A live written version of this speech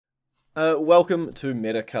Welcome to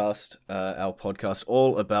Metacast, our podcast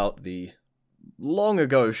all about the long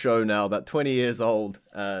ago show now, about 20 years old,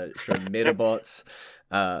 show Metabots.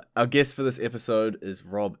 Our guest for this episode is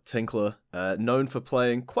Rob Tinkler, known for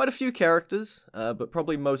playing quite a few characters, but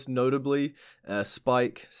probably most notably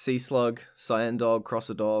Spike, Sea Slug, Cyan Dog,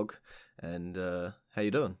 Crosser Dog, and how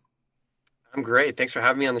you doing? I'm great. Thanks for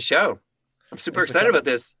having me on the show. I'm super Thanks for excited coming. about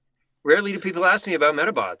this. Rarely do people ask me about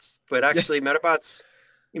Metabots, but actually Metabots,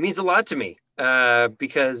 it means a lot to me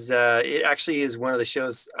because it actually is one of the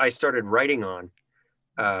shows I started writing on.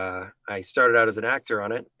 I started out as an actor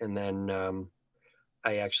on it, and then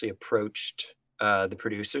I actually approached the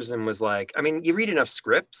producers and was like, I mean, you read enough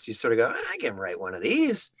scripts, you sort of go, I can write one of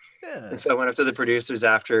these. Yeah. And so I went up to the producers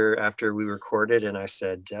after we recorded, and I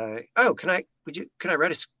said, "Oh, can I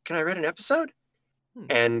write an episode?" Hmm.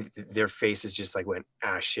 And their faces just like went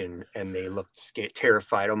ashen, and they looked scared,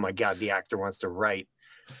 terrified. Oh my God, the actor wants to write.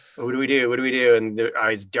 What do we do? What do we do? And their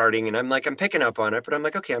eyes darting, and I'm like, I'm picking up on it, but I'm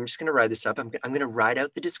like, okay, I'm just gonna ride this up. I'm gonna ride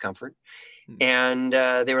out the discomfort. Hmm. And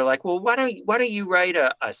they were like, well, why don't you write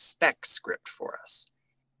a spec script for us?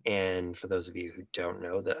 And for those of you who don't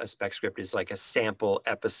know, a spec script is like a sample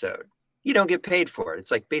episode. You don't get paid for it. It's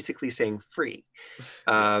like basically saying free.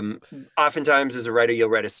 Yeah. Oftentimes, as a writer, you'll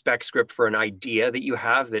write a spec script for an idea that you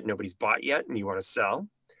have that nobody's bought yet and you want to sell.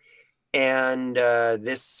 And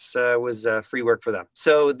this was free work for them.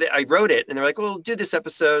 So I wrote it, and they're like, "Well, do this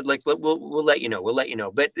episode. Like, we'll let you know. We'll let you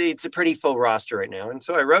know." But it's a pretty full roster right now. And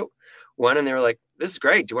so I wrote one, and they were like, "This is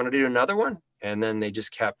great. Do you want to do another one?" And then they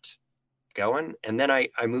just kept going. And then I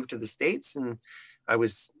moved to the States, and I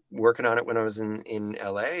was working on it when I was in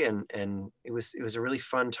LA, and it was a really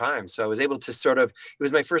fun time. So I was able to it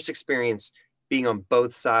was my first experience being on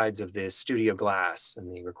both sides of the studio glass,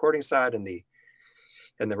 and the recording side and the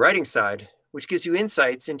writing side, which gives you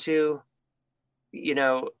insights into, you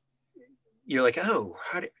know, you're like, oh,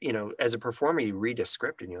 how do as a performer, you read a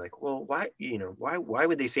script and you're like, well, why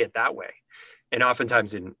would they say it that way? And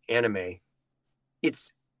oftentimes in anime,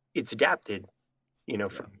 it's adapted, Yeah.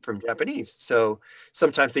 from Japanese. So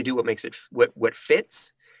sometimes they do what makes it what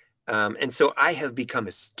fits. And so I have become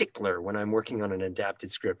a stickler when I'm working on an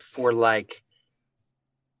adapted script for like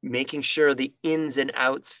making sure the ins and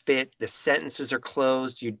outs fit, the sentences are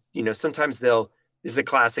closed. Sometimes this is a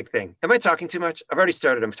classic thing. Am I talking too much? I've already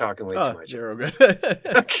started. I'm talking way too Oh, much. you're all good.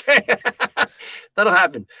 Okay. That'll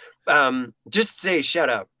happen. Just say shut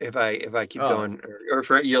up if I keep Oh, going, or if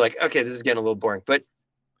you're like, okay, this is getting a little boring. But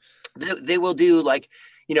they will do like,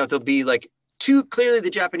 there'll be like clearly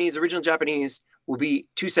the original Japanese will be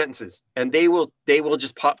two sentences, and they will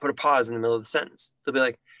just put a pause in the middle of the sentence. They'll be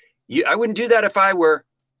like, I wouldn't do that if I were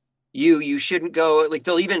you shouldn't go. Like,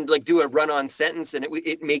 they'll even like do a run-on sentence, and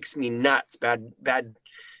it makes me nuts. Bad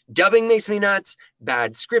dubbing makes me nuts.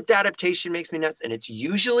 Bad script adaptation makes me nuts. And it's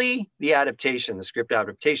usually the script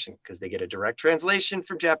adaptation, because they get a direct translation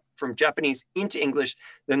from Japanese into English.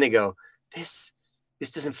 Then they go, this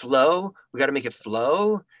doesn't flow. We got to make it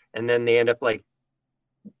flow. And then they end up like,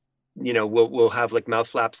 we'll have like mouth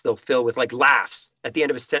flaps. They'll fill with like laughs at the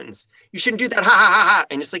end of a sentence. You shouldn't do that. Ha ha ha ha.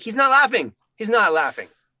 And it's like, he's not laughing. He's not laughing.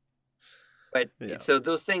 But yeah. so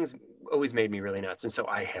those things always made me really nuts. And so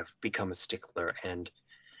I have become a stickler, and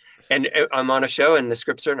I'm on a show, and the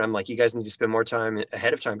scripts are, and I'm like, you guys need to spend more time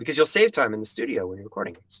ahead of time, because you'll save time in the studio when you're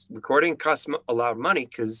recording. Recording costs a lot of money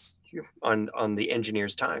because you're on the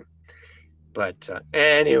engineer's time. But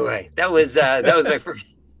anyway, that was my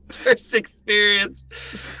first experience.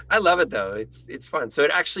 I love it though. It's fun. So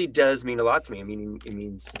it actually does mean a lot to me. I mean, it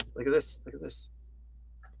means, look at this. Look at this.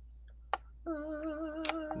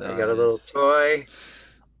 I got a little Nice. toy.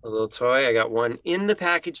 A little toy. I got one in the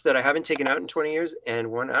package that I haven't taken out in 20 years, and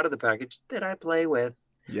one out of the package that I play with.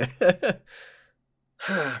 Yeah.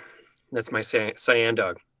 That's my cyan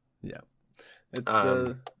dog. Yeah. It's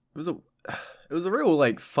Um, it was a real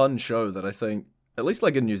like fun show that I think, at least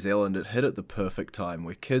like in New Zealand, it hit at the perfect time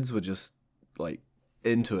where kids were just like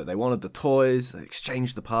into it. They wanted the toys, they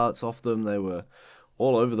exchanged the parts off them. They were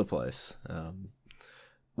all over the place.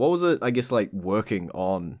 What was it, I guess, like working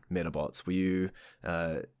on Metabots? Were you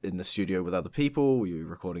in the studio with other people? Were you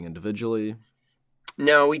recording individually?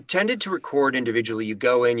 no, we tended to record individually. You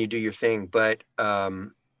go in, you do your thing, but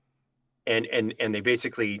and they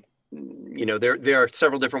basically, there are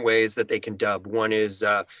several different ways that they can dub. One is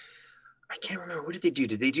I can't remember, what did they do?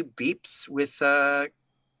 Did they do beeps with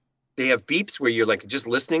they have beeps where you're like just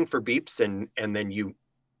listening for beeps, and then you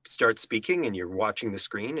start speaking and you're watching the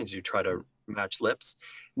screen as you try to match lips.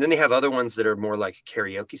 And then they have other ones that are more like a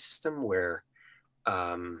karaoke system where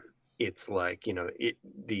um it's like,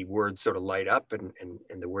 the words sort of light up and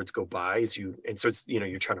the words go by as you, and so it's,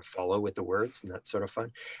 you're trying to follow with the words, and that's sort of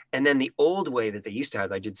fun. And then the old way that they used to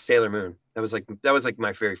have, I did Sailor Moon. That was like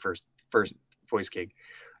my very first voice gig.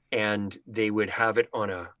 And they would have it on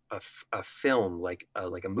a film, like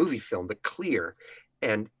a movie film, but clear.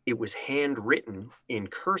 And it was handwritten in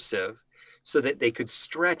cursive so that they could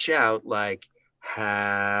stretch out, like,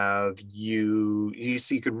 have you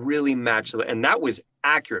so you could really match the, and that was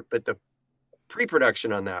accurate, but the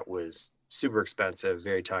pre-production on that was super expensive,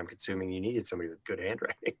 very time consuming. You needed somebody with good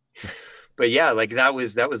handwriting. But yeah, like that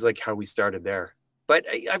was like how we started there. But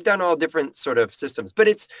I've done all different sort of systems, but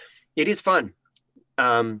it is fun.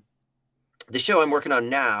 The show I'm working on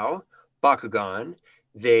now, Bakugan,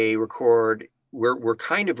 they record, we're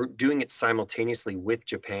kind of doing it simultaneously with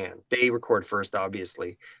Japan. They record first,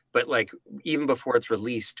 obviously, but like even before it's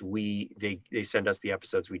released, they send us the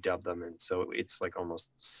episodes, we dub them, and so it's like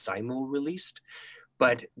almost simul released.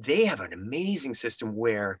 But they have an amazing system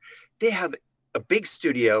where they have a big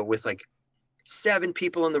studio with like 7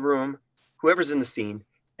 people in the room, whoever's in the scene,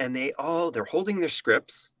 and they're holding their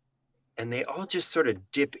scripts, and they all just sort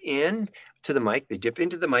of dip in to the mic. They dip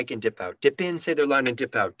into the mic and dip out. Dip in, say their line, and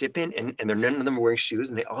dip out. Dip in, and none of them are wearing shoes,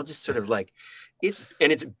 and they all just sort of like, it's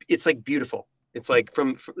like beautiful. It's like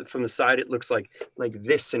from the side, it looks like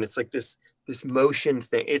this, and it's like this motion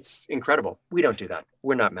thing. It's incredible. We don't do that.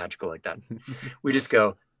 We're not magical like that. We just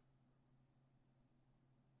go,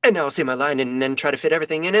 and now I'll say my line, and then try to fit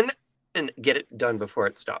everything in and get it done before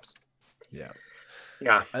it stops. Yeah.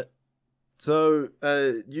 Yeah. So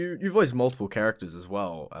you voiced multiple characters as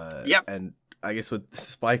well. Yep. And I guess with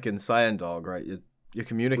Spike and Cyan Dog, right? You're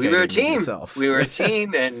communicating. We were a with team. yourself. We were a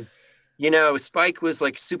team, and Spike was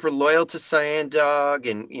like super loyal to Cyan Dog,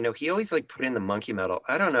 and he always like put in the monkey metal.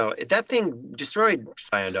 I don't know, that thing destroyed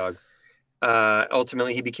Cyan Dog.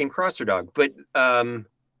 Ultimately, he became Crosser Dog, but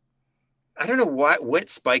I don't know what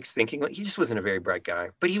Spike's thinking. Like, he just wasn't a very bright guy,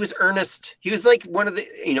 but he was earnest. He was like one of the,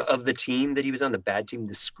 of the team that he was on, the bad team,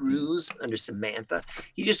 the Screws under Samantha.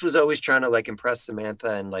 He just was always trying to like impress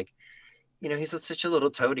Samantha, and like, he's such a little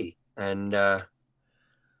toady, and but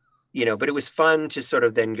it was fun to sort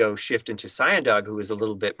of then go shift into Cyan Dog, who was a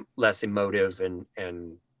little bit less emotive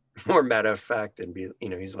and more matter of fact, and be,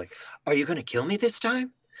 he's like, "Are you going to kill me this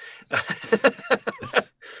time?"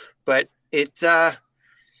 But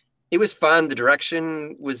it was fun. The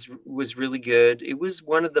direction was really good. It was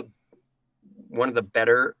one of the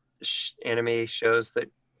better anime shows that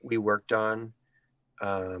we worked on.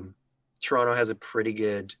 Toronto has a pretty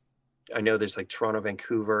good, I know there's like Toronto,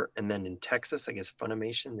 Vancouver, and then in Texas, I guess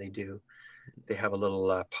Funimation, they have a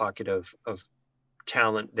little pocket of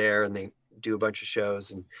talent there, and they do a bunch of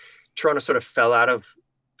shows. And Toronto sort of fell out of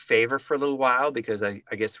favor for a little while because I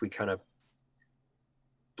guess we kind of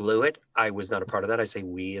blew it. I was not a part of that. I say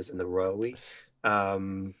we as in the royal we.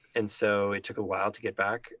 And so it took a while to get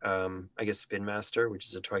back. I guess Spin Master, which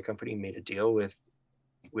is a toy company, made a deal with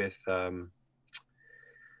a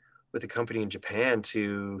company in Japan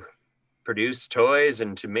to produce toys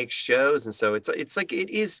and to make shows. And so it's like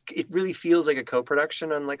it really feels like a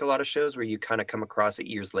co-production on like a lot of shows where you kind of come across it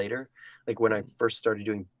years later. Like when I first started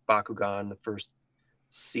doing Bakugan, the first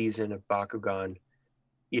season of Bakugan,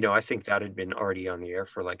 I think that had been already on the air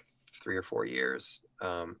for like 3 or 4 years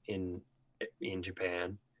in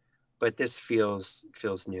Japan, but this feels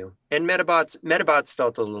new. And Metabots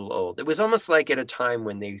felt a little old. It was almost like at a time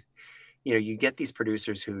when they, you get these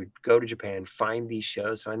producers who go to Japan, find these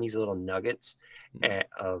shows, find these little nuggets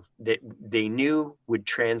of that they knew would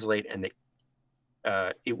translate, and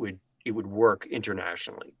that it would work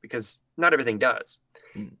internationally, because not everything does.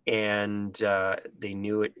 And they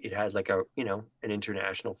knew it had like a, an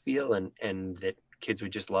international feel, and that kids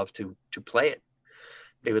would just love to play it.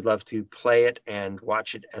 They would love to play it and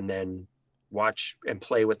watch it, and then watch and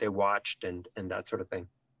play what they watched, and that sort of thing.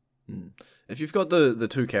 If you've got the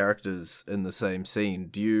 2 characters in the same scene,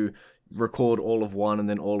 do you record all of one and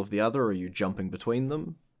then all of the other, or are you jumping between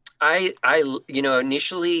them? I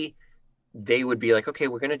initially they would be like, okay,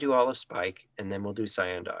 we're going to do all of Spike, and then we'll do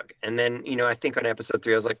Cyan Dog. And then, I think on episode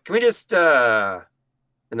 3, I was like, can we just, and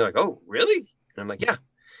they're like, oh, really? And I'm like, yeah,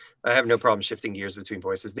 I have no problem shifting gears between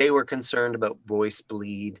voices. They were concerned about voice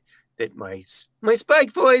bleed, that my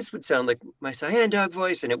Spike voice would sound like my Cyan Dog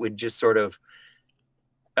voice, and it would just sort of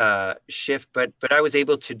shift. But I was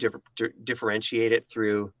able to differentiate it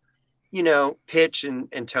through, pitch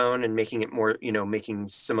and tone, and making it more, making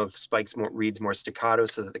some of Spike's reads more staccato,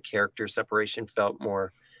 so that the character separation felt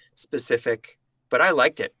more specific. But I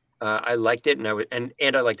liked it. I liked it, and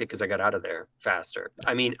I liked it because I got out of there faster.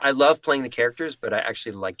 I mean, I love playing the characters, but I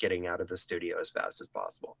actually like getting out of the studio as fast as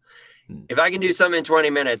possible. If I can do something in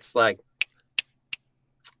 20 minutes, like,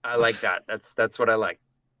 I like that. That's what I like.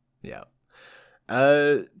 Yeah.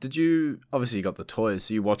 Did you obviously you got the toys,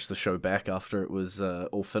 so you watched the show back after it was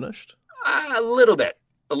all finished? A little bit.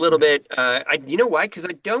 You know why? Because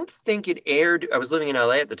I don't think it aired. I was living in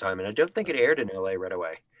LA at the time, and I don't think it aired in LA right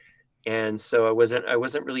away. And so I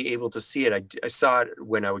wasn't really able to see it. I saw it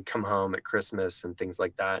when I would come home at Christmas and things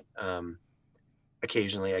like that.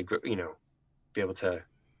 Occasionally, I'd be able to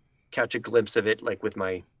catch a glimpse of it, like with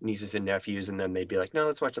my nieces and nephews, and then they'd be like, "No,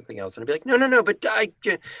 let's watch something else," and I'd be like, "No, but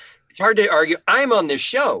it's hard to argue. I'm on this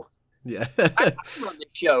show. Yeah. I'm on this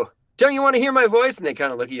show. Don't you want to hear my voice?" And they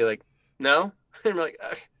kind of look at you like, "No," and I'm like,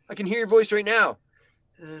 "I can hear your voice right now."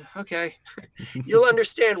 Okay, you'll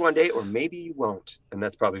understand one day, or maybe you won't, and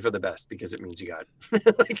that's probably for the best because it means you got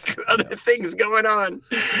like other things going on.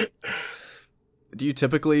 Do you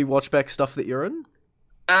typically watch back stuff that you're in?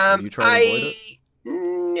 Do you try to avoid it?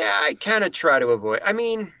 Yeah, I kind of try to avoid. I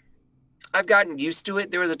mean, I've gotten used to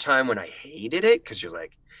it. There was a time when I hated it because you're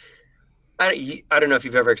like, I don't know if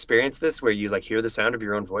you've ever experienced this where you like hear the sound of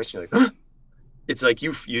your own voice and you're like, huh? It's like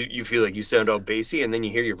you feel like you sound all bassy, and then you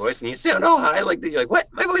hear your voice and you sound all high. Like you're like, what?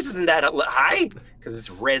 My voice isn't that high, because it's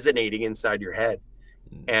resonating inside your head.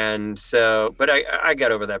 And so, but I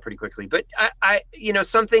got over that pretty quickly. But I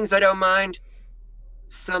some things I don't mind.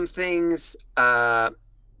 Some things I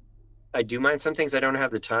do mind. Some things I don't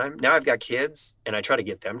have the time. Now I've got kids, and I try to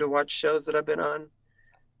get them to watch shows that I've been on.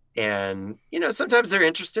 And sometimes they're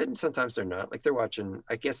interested, and sometimes they're not. Like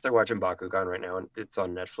I guess they're watching Bakugan right now, and it's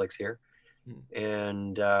on Netflix here.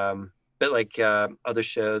 And but like other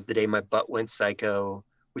shows, The Day My Butt Went Psycho,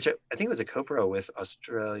 which I think was a co-pro with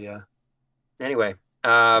Australia. Anyway,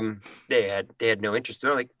 they had no interest.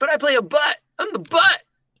 They're like, but I play a butt. I'm the butt.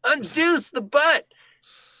 I'm Deuce the butt.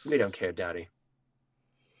 We don't care, Daddy.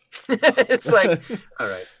 It's like,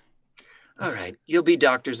 all right, you'll be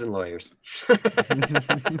doctors and lawyers.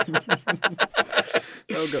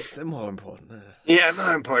 Oh, God, they're more important. Yeah,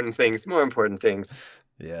 more important things.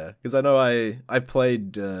 Yeah, because I know I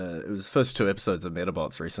played, it was the first 2 episodes of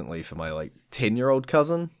Metabots recently for my, 10-year-old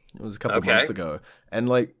cousin. It was a couple of months ago. And,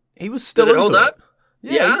 he was still into it. Does it hold up?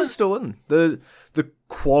 Yeah, he was still in. The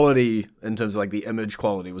quality, in terms of, the image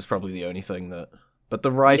quality, was probably the only thing that... But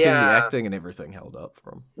the writing, the acting, and everything held up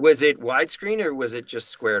for him. Was it widescreen, or was it just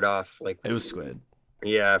squared off? It was squared.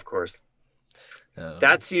 Yeah, of course.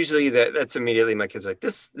 That's usually that's immediately my kids are like,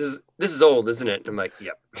 this is old, isn't it? And I'm like,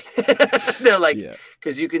 yep. They're like,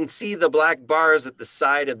 because you can see the black bars at the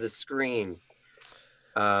side of the screen.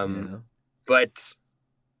 But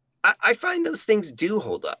I find those things do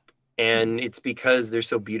hold up, and it's because they're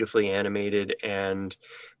so beautifully animated, and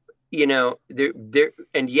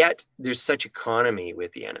and yet there's such economy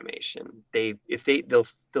with the animation. They'll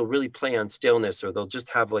really play on stillness, or they'll just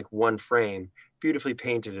have one frame beautifully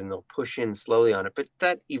painted, and they'll push in slowly on it, but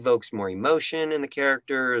that evokes more emotion in the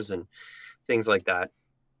characters and things like that.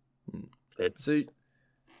 So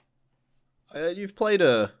you've played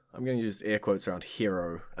I'm going to use air quotes around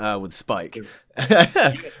hero with Spike,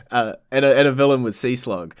 and a villain with Sea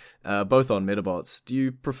Slug, both on Metabots. Do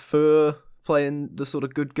you prefer playing the sort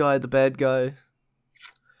of good guy, the bad guy?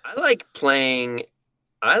 I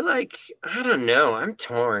don't know. I'm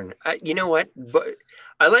torn. You know what? But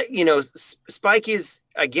I like, Spike is,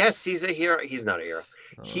 I guess he's a hero. He's not a hero.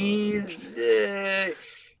 He's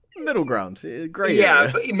middle ground. Great.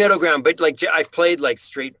 Yeah, middle ground. But I've played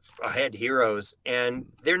straight ahead heroes, and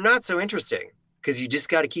they're not so interesting because you just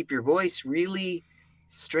got to keep your voice really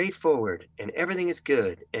straightforward, and everything is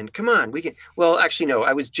good. And come on, we can. Well, actually, no.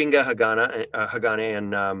 I was Jinga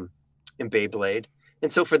Hagane in Beyblade,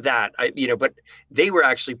 and so for that, but they were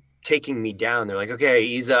actually taking me down. They're like, okay,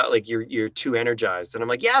 he's you're too energized, and I'm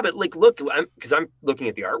like, yeah, but look, because I'm looking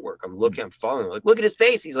at the artwork. I'm following. Like, look at his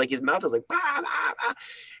face. He's his mouth is bah, bah, bah.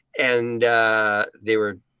 And they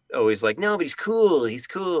were always like, no, but he's cool.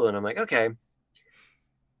 And I'm like, okay.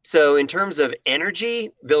 So in terms of energy,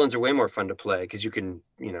 villains are way more fun to play because you can,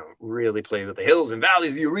 really play with the hills and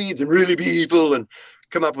valleys of your reeds and really be evil and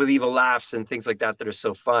come up with evil laughs and things like that are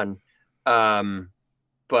so fun.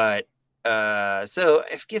 But so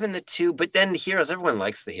I've given the 2, but then the heroes, everyone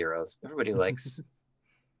likes the heroes. Everybody likes,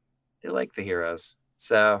 they like the heroes.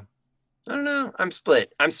 So I don't know. I'm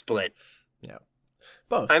split. Yeah.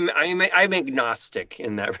 Both. I'm agnostic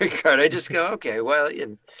in that regard. I just go, okay, well,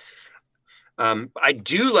 I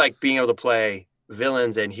do like being able to play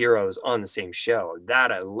villains and heroes on the same show.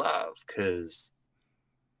 That I love because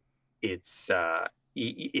it's like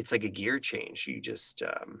a gear change. You just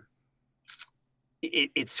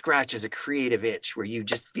it scratches a creative itch where you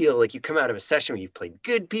just feel like you come out of a session where you've played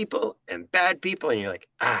good people and bad people, and you're like,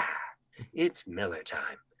 it's Miller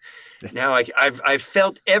time. Now I've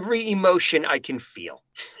felt every emotion I can feel.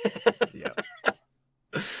 Yeah.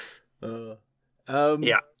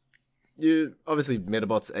 Yeah. You obviously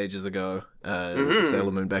Metabots ages ago,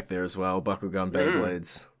 Sailor Moon back there as well, Bakugan,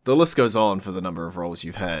 Beyblades. The list goes on for the number of roles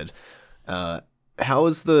you've had. How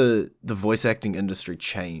has the voice acting industry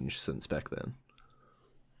changed since back then?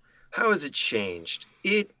 How has it changed?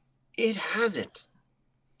 It hasn't.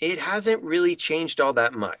 It hasn't really changed all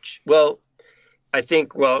that much. Well, I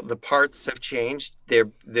think the parts have changed.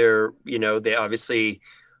 They're they obviously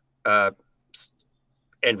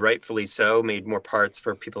and rightfully so made more parts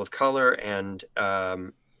for people of color and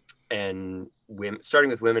women,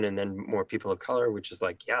 starting with women and then more people of color, which is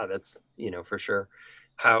like, yeah, that's for sure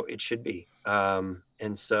how it should be. And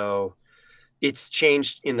so it's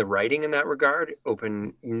changed in the writing in that regard,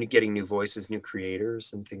 getting new voices, new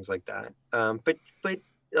creators and things like that. But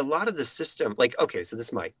a lot of the system, like, okay, so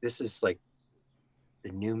this is like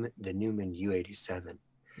the Newman U87.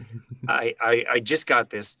 I just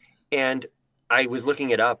got this and I was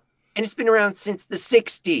looking it up, and it's been around since the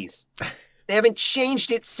 60s. They haven't changed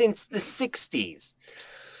it since the 60s.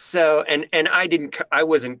 So, and I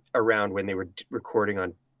wasn't around when they were recording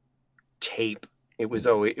on tape. It's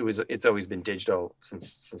always been digital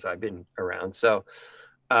since I've been around. So,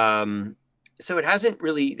 so there hasn't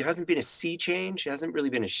been a sea change. It hasn't really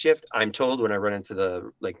been a shift. I'm told when I run into the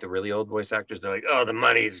really old voice actors, they're like, the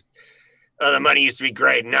money used to be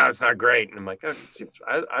great. Now it's not great. And I'm like,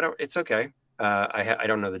 it's okay. I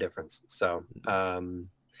don't know the difference. So,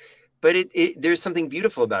 but there's something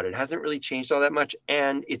beautiful about it. It hasn't really changed all that much.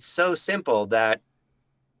 And it's so simple that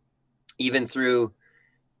even through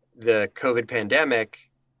the COVID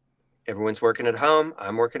pandemic, everyone's working at home.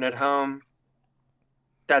 I'm working at home.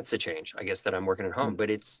 That's a change, I guess, that I'm working at home,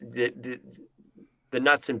 but it's the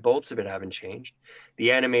nuts and bolts of it haven't changed. The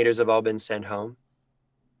animators have all been sent home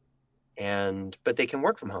but they can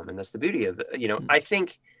work from home. And that's the beauty of it. I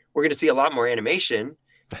think we're going to see a lot more animation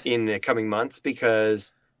in the coming months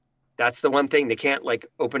because that's the one thing they can't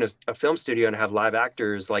open a film studio and have live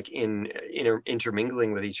actors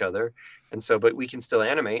intermingling with each other. And so, but we can still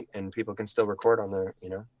animate and people can still record on their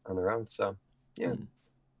own. So, yeah.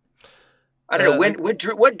 I don't know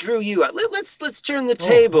what drew you out. Let's turn the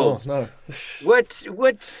tables. No. What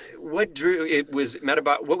drew it was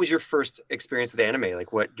Metabot. What was your first experience with anime?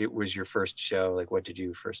 Like, what was your first show? Like, what did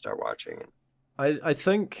you first start watching? I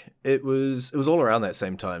think it was all around that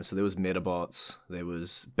same time. So there was Metabots, there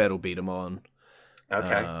was Battle Beatamon,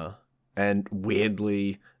 okay, and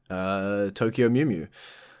weirdly Tokyo Mew Mew.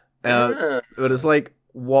 But it's like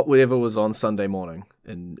whatever was on Sunday morning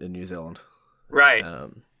in New Zealand, right?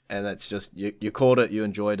 And that's just you caught it, you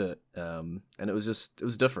enjoyed it, and it was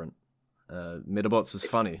different. Metabots was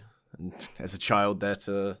funny, and as a child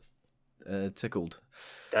that tickled.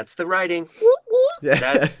 That's the writing.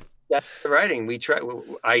 Yeah. That's the writing.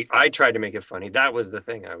 I tried to make it funny. That was the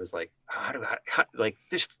thing. I was like,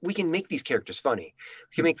 we can make these characters funny.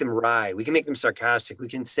 We can make them wry. We can make them sarcastic. We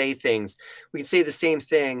can say things. We can say the same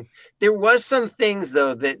thing. There was some things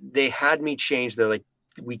though that they had me change. They're like,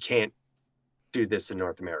 we can't do this in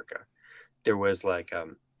North America. There was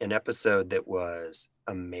an episode that was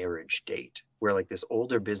a marriage date where this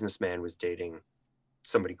older businessman was dating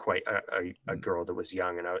somebody quite a girl that was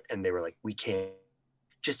young, and they were like, we can't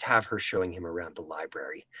just have her showing him around the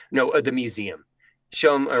library. No, the museum.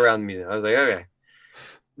 Show him around the museum. I was like, okay.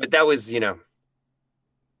 But that was,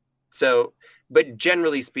 so, but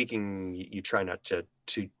generally speaking, you try not to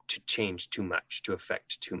change too much, to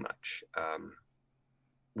affect too much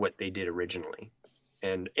what they did originally.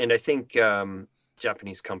 And I think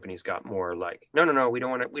Japanese companies got more like, no, we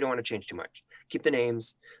don't want to change too much. Keep the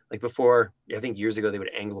names. Like before, I think years ago they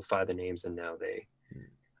would anglify the names, and now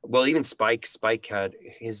well, even Spike had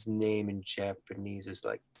his name in Japanese is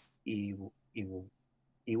like Iwo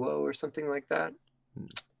or something like that.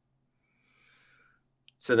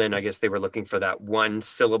 So then I guess they were looking for that one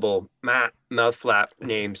syllable mouth flap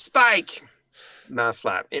name, Spike. Mouth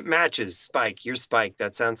flap. It matches Spike. You're Spike.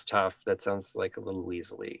 That sounds tough. That sounds like a little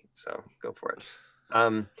weaselly. So go for it.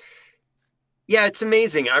 Yeah, it's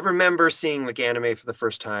amazing. I remember seeing anime for the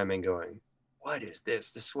first time and going, what is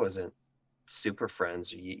this? This wasn't Super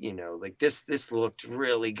Friends, this looked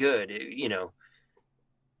really good,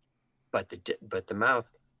 but the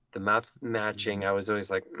mouth matching, I was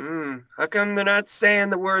always like, how come they're not saying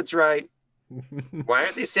the words right? Why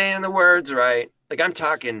aren't they saying the words right? I'm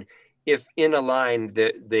talking, if in a line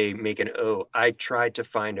that they make an O, I tried to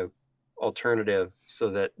find a alternative so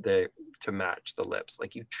that the to match the lips.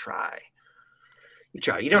 Like you try. You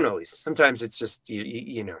don't always. Sometimes it's just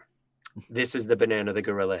you know, this is the banana the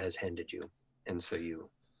gorilla has handed you, and so you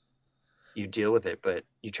deal with it, but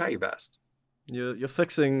you try your best. You're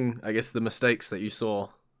fixing, I guess, the mistakes that you saw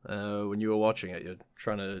when you were watching it. You're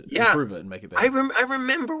trying to improve it and make it better. I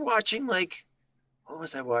remember watching, like, what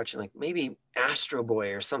was I watching? Like maybe Astro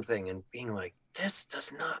Boy or something, and being like, this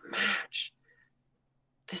does not match.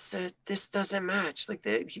 This doesn't match. Like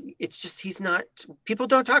it's just, he's not. People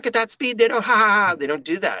don't talk at that speed. They don't They don't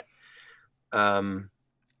do that. And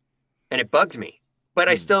it bugged me, but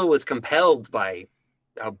I still was compelled by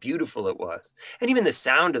how beautiful it was, and even the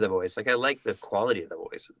sound of the voice. Like I like the quality of the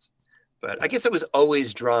voices, but I guess I was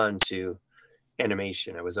always drawn to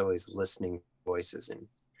animation. I was always listening to voices, and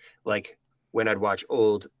like when I'd watch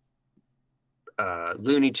old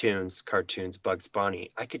Looney Tunes cartoons, Bugs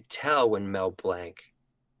Bunny, I could tell when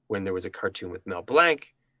there was a cartoon with Mel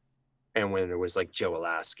Blanc, and when there was like Joe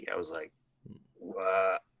Alasky. I was like,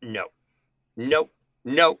 no,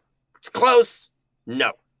 it's close.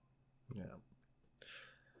 No.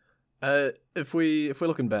 Yeah. If we're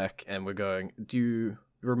looking back and we're going, do you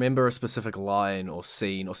remember a specific line or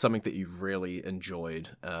scene or something that you really enjoyed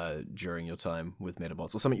during your time with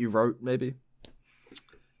Medabots, or something you wrote maybe?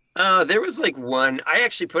 There was like one. I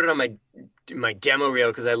actually put it on my demo reel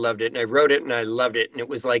because I loved it, and I wrote it and I loved it, and it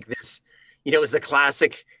was like this, it was the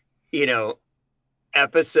classic,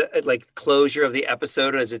 episode, like closure of the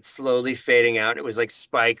episode as it's slowly fading out. It was like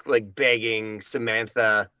Spike like begging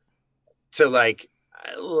Samantha to like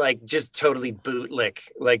just totally bootlick,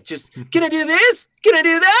 like, just, can I do this? Can I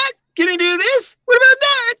do that? Can I do this? What about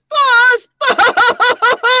that? Boss!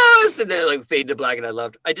 And then like fade to black, and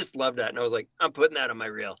I just loved that. And I was like, I'm putting that on my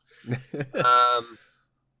reel.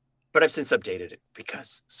 But I've since updated it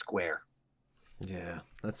because Square. Yeah,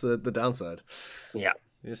 that's the downside. Yeah.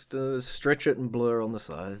 Just stretch it and blur on the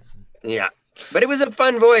sides. Yeah. But it was a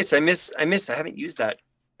fun voice. I haven't used that.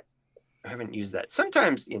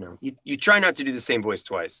 Sometimes, you try not to do the same voice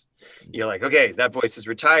twice. You're like, okay, that voice is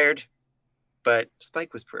retired, but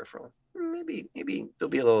Spike was peripheral. Maybe there'll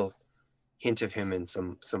be a little hint of him in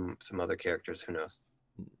some other characters. Who knows?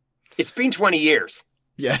 It's been 20 years.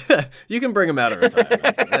 Yeah, you can bring him out of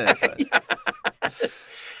retirement.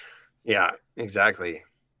 Yeah, exactly.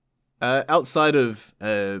 Outside of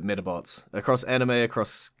Medabots, across anime,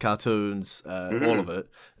 across cartoons, all of it,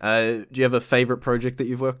 do you have a favorite project that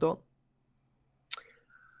you've worked on?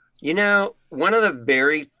 One of the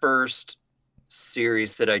very first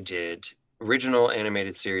series that I did, original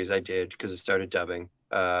animated series I did because I started dubbing,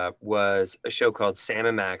 was a show called Sam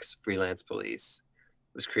and Max Freelance Police.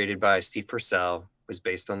 It was created by Steve Purcell. It was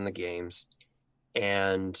based on the games.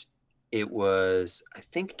 And it was, I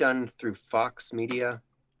think, done through Fox Media.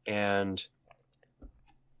 And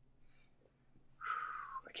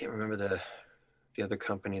I can't remember the other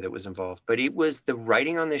company that was involved. But it was, the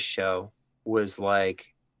writing on this show was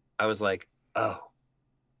like, I was like, oh,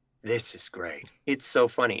 this is great. It's so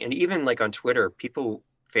funny. And even like on Twitter,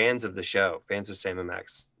 fans of the show, fans of Sam and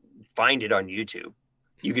Max, find it on YouTube.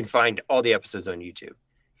 You can find all the episodes on YouTube,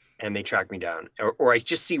 and they track me down. Or I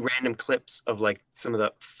just see random clips of like some of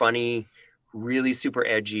the funny, really super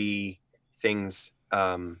edgy things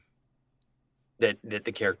that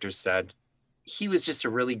the characters said. He was just a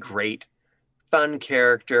really great, fun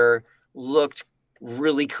character, looked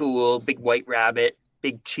really cool, big white rabbit,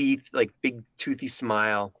 big teeth, like big toothy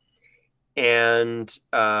smile. And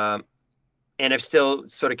I've still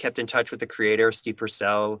sort of kept in touch with the creator, Steve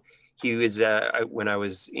Purcell. He was when I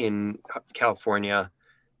was in California,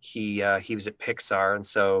 he was at Pixar, and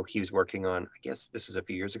so he was working on, I guess this was a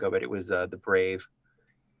few years ago, but it was The Brave.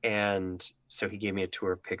 And so he gave me a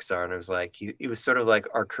tour of Pixar, and I was like, it was sort of like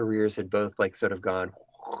our careers had both like sort of gone.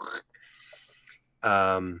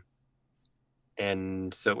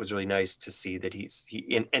 And so it was really nice to see that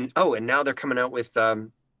and now they're coming out with the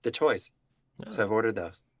toys. Oh. So I've ordered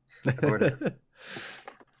those.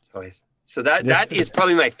 Toys. So that is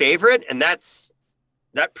probably my favorite, and that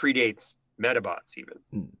predates Medabots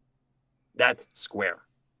even. That's Square.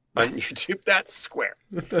 On YouTube, that's Square.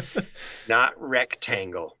 Not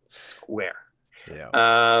Rectangle, Square. Yeah.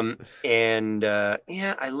 I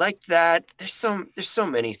like that. There's so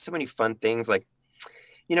many fun things. Like,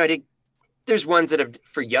 there's ones that have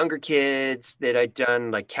for younger kids that I've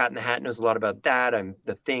done, like Cat in the Hat knows a lot about that. I'm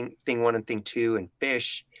the Thing 1 and Thing 2 and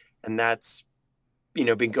Fish. And that's,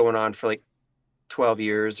 been going on for like 12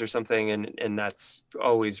 years or something. And that's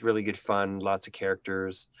always really good fun. Lots of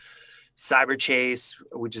characters. Cyber Chase,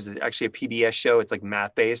 which is actually a PBS show. It's like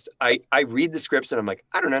math based. I read the scripts and I'm like,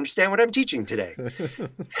 I don't understand what I'm teaching today.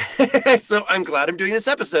 So I'm glad I'm doing this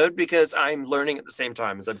episode because I'm learning at the same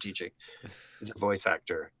time as I'm teaching. As a voice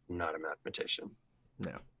actor, not a mathematician.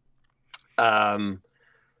 No.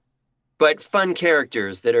 But fun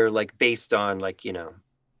characters that are like based on like,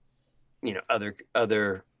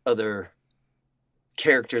 other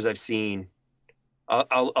characters I've seen.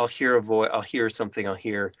 I'll hear a voice, I'll hear something, I'll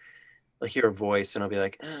hear a voice and I'll be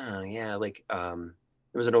like, oh yeah, like there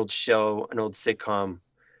was an old sitcom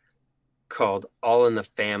called All in the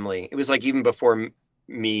Family. It was like even before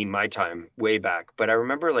my time, way back. But I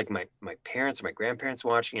remember like my parents and my grandparents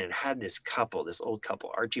watching it. And it had this old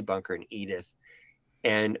couple, Archie Bunker and Edith.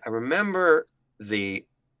 And I remember the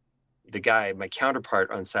guy, my counterpart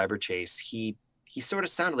on Cyber Chase, he sort of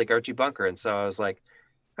sounded like Archie Bunker. And so I was like,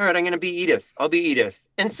 all right, I'm going to be Edith. I'll be Edith.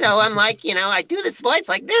 And so I'm like, I do this voice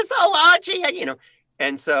like this. Oh, Archie,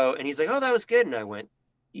 And he's like, oh, that was good. And I went,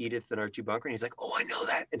 Edith and Archie Bunker. And he's like, oh, I know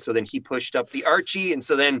that. And so then he pushed up the Archie. And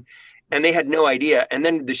they had no idea. And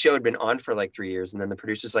then the show had been on for like 3 years. And then the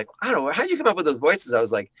producer's like, I don't know, how'd you come up with those voices? I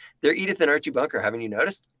was like, they're Edith and Archie Bunker. Haven't you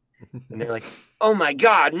noticed? And they're like, oh my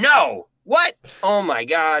God, no. What? Oh my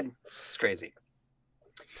God. It's crazy.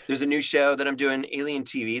 There's a new show that I'm doing, Alien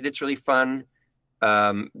TV, that's really fun.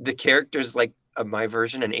 The characters like my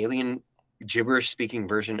version, an alien gibberish speaking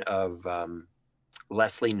version of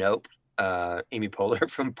Leslie Knope, Amy Poehler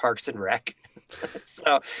from Parks and Rec.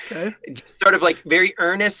 So okay. Sort of like very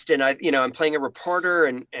earnest, and I'm playing a reporter,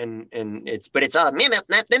 and it's all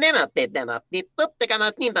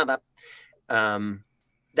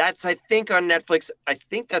that's I think on Netflix. I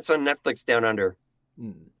think that's on Netflix Down Under.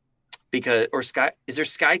 Because or Sky, is there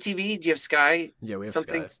Sky TV? Do you have Sky? Yeah, we have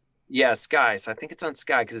something. Sky. Yeah, Sky. So I think it's on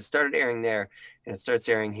Sky because it started airing there, and it starts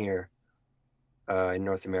airing here in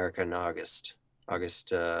North America in August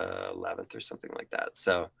 11th or something like that.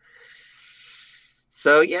 So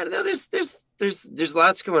yeah, no, there's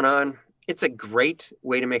lots going on. It's a great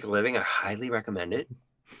way to make a living. I highly recommend it.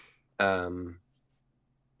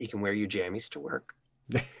 You can wear your jammies to work,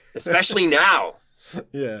 especially now.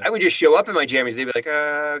 Yeah, I would just show up in my jammies. They'd be like,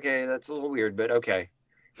 okay, that's a little weird, but okay,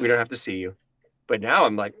 we don't have to see you. But now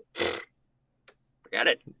I'm like, forget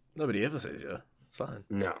it. Nobody ever sees you. It's fine.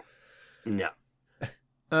 No.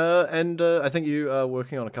 And I think you are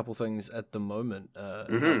working on a couple things at the moment.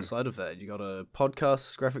 Outside of that, you got a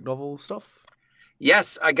podcast, graphic novel stuff?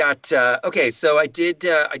 Yes, I got. Okay, so I did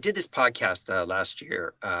this podcast last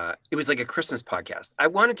year. It was like a Christmas podcast. I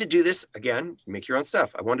wanted to do this again. Make your own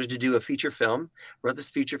stuff. I wanted to do a feature film. Wrote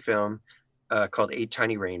this feature film called 8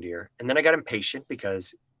 Tiny Reindeer, and then I got impatient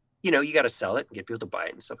because you got to sell it and get people to buy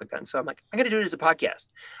it and stuff like that. And so I'm like, I'm going to do it as a podcast.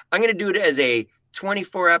 I'm going to do it as a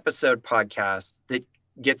 24 episode podcast that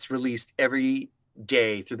gets released every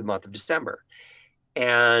day through the month of December.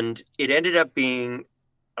 And it ended up being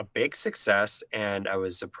a big success. And I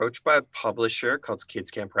was approached by a publisher called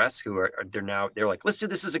Kids Can Press, who they're like, let's do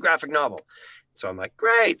this as a graphic novel. So I'm like,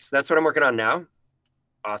 great. So that's what I'm working on now,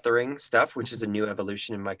 authoring stuff, which is a new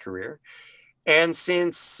evolution in my career. And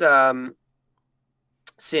since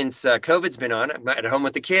COVID's been on, I'm at home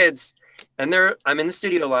with the kids, and I'm in the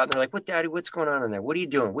studio a lot, and they're like, Daddy, what's going on in there? What are you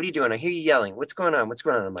doing? I hear you yelling. What's going on? I'm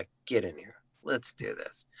like, get in here. Let's do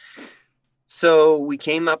this. So we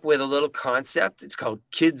came up with a little concept. It's called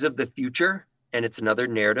Kids of the Future, and it's another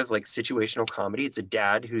narrative, like situational comedy. It's a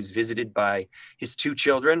dad who's visited by his 2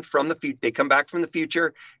 children from the future. They come back from the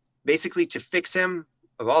future, basically to fix him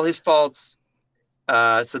of all his faults,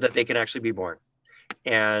 so that they can actually be born.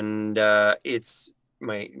 And it's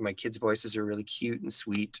my kids' voices are really cute and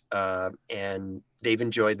sweet, and they've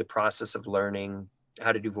enjoyed the process of learning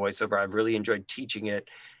how to do voiceover. I've really enjoyed teaching it,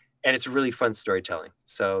 and it's really fun storytelling.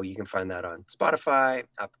 So you can find that on Spotify,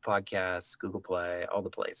 Apple Podcasts, Google Play, all the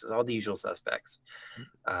places, all the usual suspects.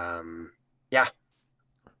 Yeah.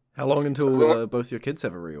 How long until both your kids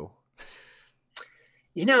have a reel?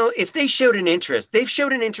 If they showed an interest, they've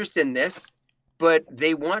showed an interest in this, but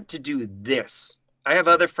they want to do this. I have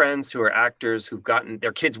other friends who are actors who've gotten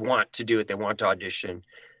their kids want to do it. They want to audition.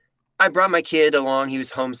 I brought my kid along. He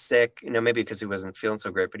was homesick, maybe because he wasn't feeling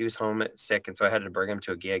so great, but he was homesick. And so I had to bring him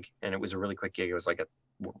to a gig, and it was a really quick gig. It was like a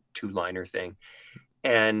 2-liner thing.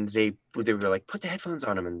 And they were like, put the headphones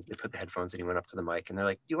on him. And they put the headphones, and he went up to the mic, and they're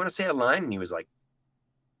like, do you want to say a line? And he was like,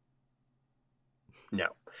 no.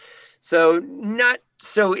 So not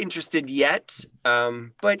so interested yet.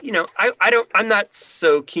 But I'm not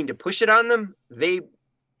so keen to push it on them. They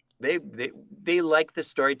like the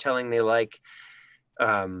storytelling. They like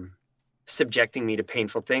subjecting me to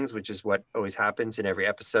painful things, which is what always happens in every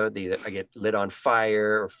episode. I get lit on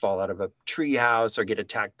fire or fall out of a treehouse or get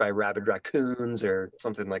attacked by rabid raccoons or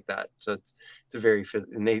something like that. So it's a very,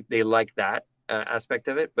 and they like that aspect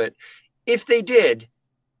of it. But if they did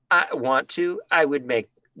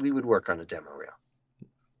we would work on a demo reel.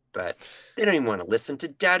 But they don't even want to listen to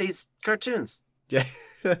Daddy's cartoons. Yeah.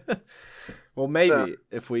 Well, maybe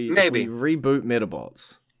if we reboot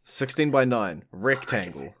Medabots, 16:9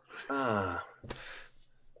 rectangle.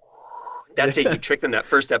 That's it. You trick them that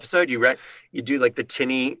first episode. You do like the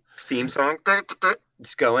tinny theme song.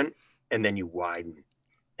 It's going, and then you widen,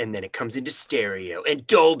 and then it comes into stereo and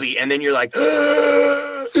Dolby, and then you're like,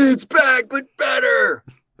 it's back but better.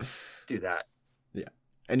 Do that. Yeah,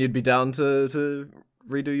 and you'd be down to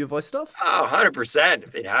redo your voice stuff? Oh, 100%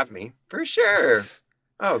 if they'd have me. For sure.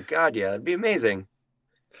 Oh, God, yeah. It'd be amazing.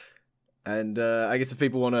 And I guess if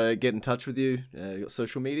people want to get in touch with you, you got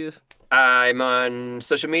social media? I'm on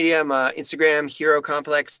social media. I'm Instagram,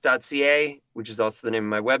 herocomplex.ca, which is also the name of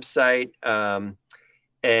my website.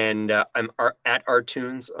 And I'm at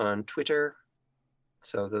Artoons on Twitter.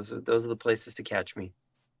 So those are the places to catch me.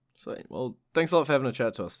 Sweet. Well, thanks a lot for having a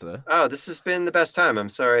chat to us today. Oh, this has been the best time. I'm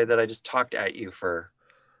sorry that I just talked at you for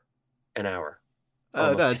an hour.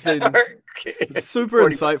 Oh, no, it's been super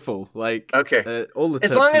insightful. Like, okay, all the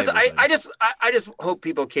as long as I just hope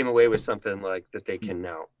people came away with something like that they can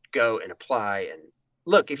now go and apply. And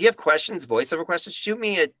look, if you have questions, voiceover questions, shoot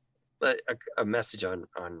me a message on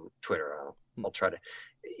Twitter. I'll try to.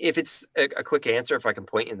 If it's a quick answer, if I can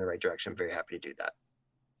point you in the right direction, I'm very happy to do that.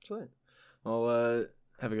 Sweet. Well,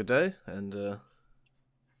 have a good day, and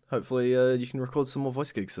hopefully you can record some more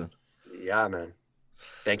voice gigs soon. Yeah, man.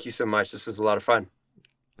 Thank you so much. This was a lot of fun.